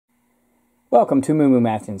Welcome to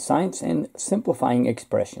MooMooMath in Science and Simplifying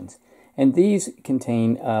Expressions. And these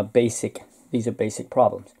contain basic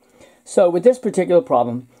problems. So with this particular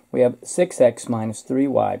problem, we have 6x minus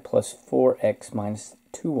 3y plus 4x minus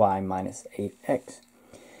 2y minus 8x.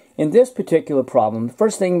 In this particular problem, the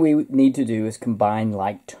first thing we need to do is combine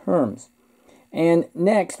like terms. And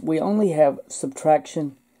next, we only have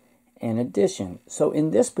subtraction and addition. So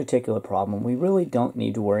in this particular problem, we really don't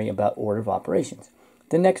need to worry about order of operations.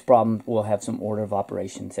 The next problem will have some order of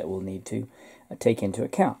operations that we'll need to take into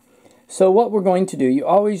account. So what we're going to do, you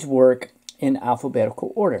always work in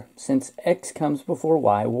alphabetical order. Since x comes before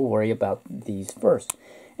y, we'll worry about these first.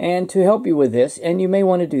 And to help you with this, and you may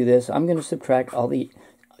want to do this, I'm going to subtract all the,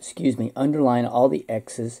 underline all the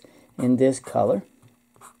x's in this color.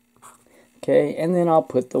 Okay, and then I'll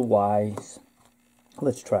put the y's,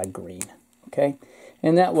 let's try green. Okay,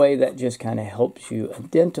 and that way that just kind of helps you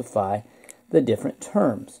identify the different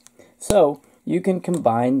terms. So you can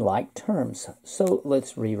combine like terms. So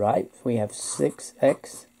let's rewrite. We have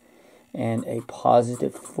 6x and a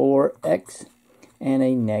positive 4x and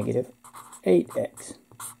a negative 8x.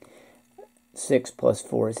 6 plus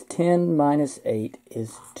 4 is 10 minus 8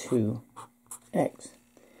 is 2x.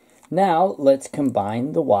 Now let's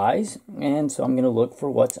combine the y's, and so I'm going to look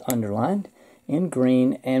for what's underlined in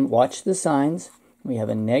green and watch the signs. We have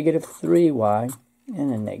a negative 3y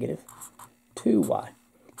and a negative 2y,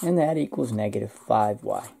 and that equals negative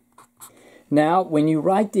 5y. Now, when you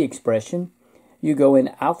write the expression, you go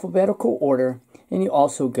in alphabetical order, and you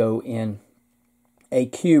also go in a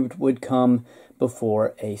cubed would come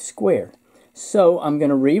before a squared. So I'm going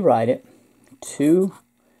to rewrite it,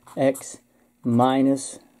 2x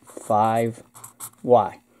minus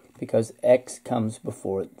 5y, because x comes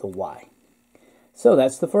before the y. So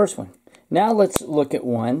that's the first one. Now let's look at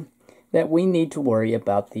one that we need to worry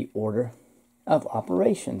about the order of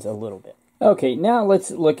operations a little bit. Okay, now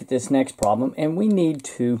let's look at this next problem, and we need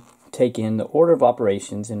to take in the order of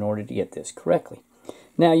operations in order to get this correctly.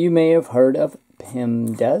 Now you may have heard of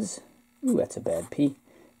PEMDAS. Ooh, that's a bad P.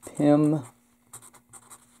 PEMDAS,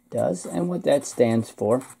 and what that stands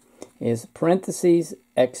for is parentheses,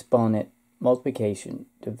 exponent, multiplication,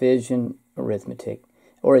 division, arithmetic,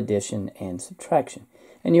 or addition and subtraction.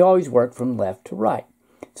 And you always work from left to right.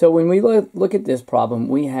 So when we look at this problem,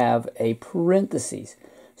 we have a parentheses.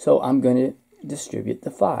 So I'm going to distribute the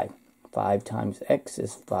 5. 5 times x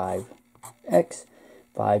is 5x.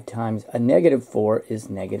 5 times a negative 4 is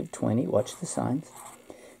negative 20. Watch the signs.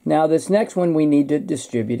 Now this next one, we need to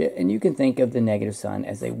distribute it, and you can think of the negative sign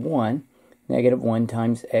as a 1. Negative 1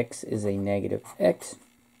 times x is a negative x.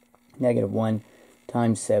 Negative 1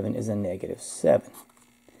 times 7 is a negative 7.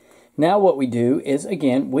 Now what we do is,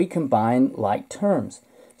 again, we combine like terms.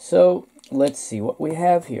 So let's see what we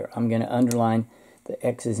have here. I'm going to underline the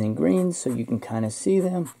x's in green so you can kind of see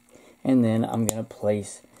them. And then I'm going to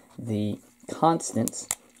place the constants,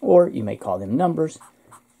 or you may call them numbers,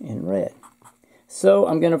 in red. So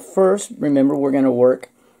I'm going to first, remember we're going to work,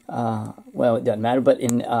 well, it doesn't matter, but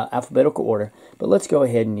in alphabetical order. But let's go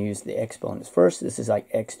ahead and use the exponents first. This is like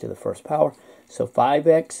x to the first power. So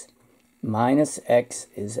 5x minus x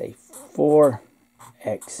is a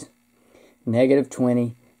 4x. Negative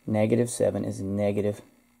 20. Negative 7 is negative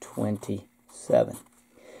 27.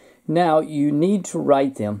 Now, you need to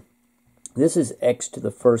write them. This is x to the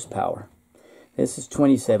first power. This is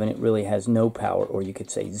 27. It really has no power, or you could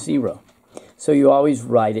say 0. So you always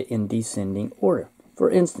write it in descending order. For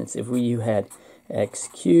instance, if you had x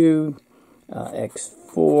cubed,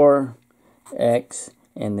 x4, x,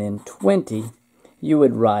 and then 20, you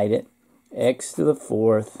would write it x to the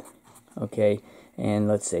fourth, okay, and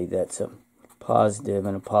let's say that's a positive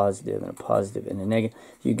and a positive and a positive and a negative.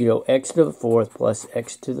 You could go x to the fourth plus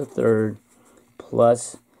x to the third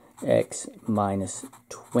plus x minus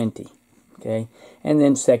 20. Okay, and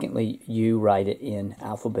then secondly, you write it in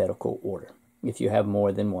alphabetical order. If you have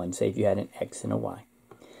more than one, say if you had an x and a y.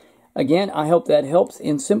 Again, I hope that helps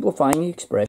in simplifying the expression.